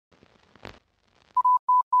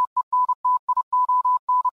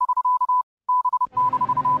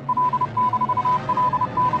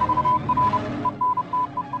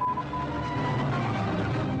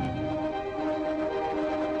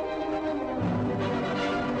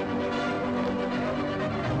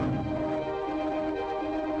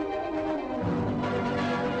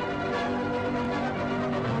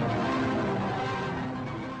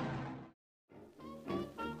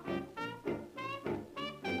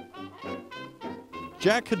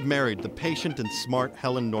Jack had married the patient and smart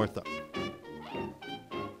Helen Northup.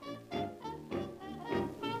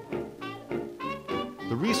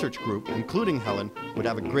 The research group, including Helen, would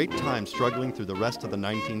have a great time struggling through the rest of the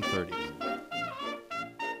 1930s.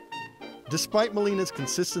 Despite Malina's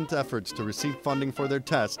consistent efforts to receive funding for their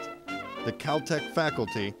tests, the Caltech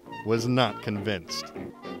faculty was not convinced.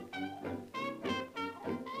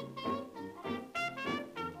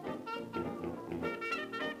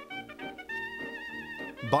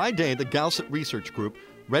 By day, the GALCIT Research Group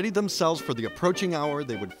readied themselves for the approaching hour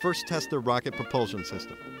they would first test their rocket propulsion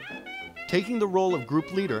system. Taking the role of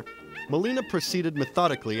group leader, Malina proceeded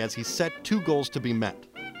methodically as he set two goals to be met.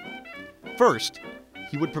 First,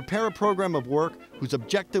 he would prepare a program of work whose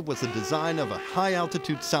objective was the design of a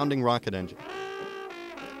high-altitude sounding rocket engine.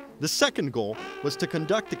 The second goal was to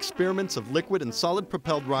conduct experiments of liquid and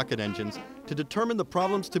solid-propelled rocket engines to determine the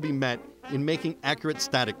problems to be met in making accurate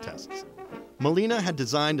static tests. Malina had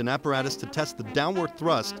designed an apparatus to test the downward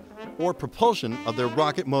thrust, or propulsion, of their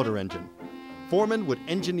rocket motor engine. Foreman would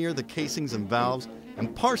engineer the casings and valves,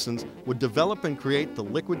 and Parsons would develop and create the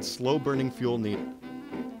liquid, slow-burning fuel needed.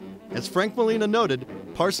 As Frank Malina noted,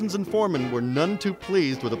 Parsons and Foreman were none too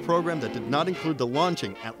pleased with a program that did not include the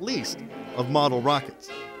launching, at least, of model rockets.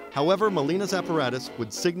 However, Malina's apparatus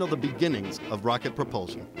would signal the beginnings of rocket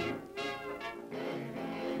propulsion.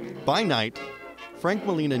 By night, Frank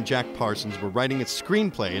Malina and Jack Parsons were writing a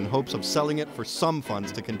screenplay in hopes of selling it for some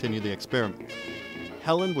funds to continue the experiment.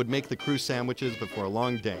 Helen would make the crew sandwiches before a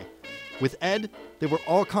long day. With Ed, they were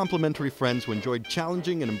all complementary friends who enjoyed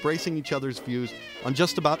challenging and embracing each other's views on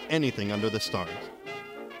just about anything under the stars.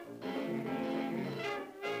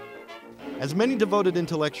 As many devoted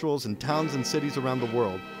intellectuals in towns and cities around the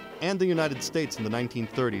world, and the United States in the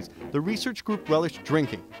 1930s, the research group relished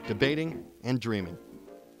drinking, debating, and dreaming.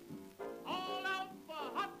 All out for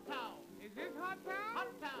hot town. Is this hot town?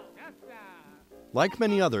 Hot town. Yes, sir. Like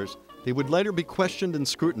many others, they would later be questioned and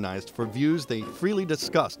scrutinized for views they freely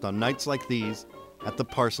discussed on nights like these at the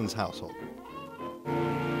Parsons household.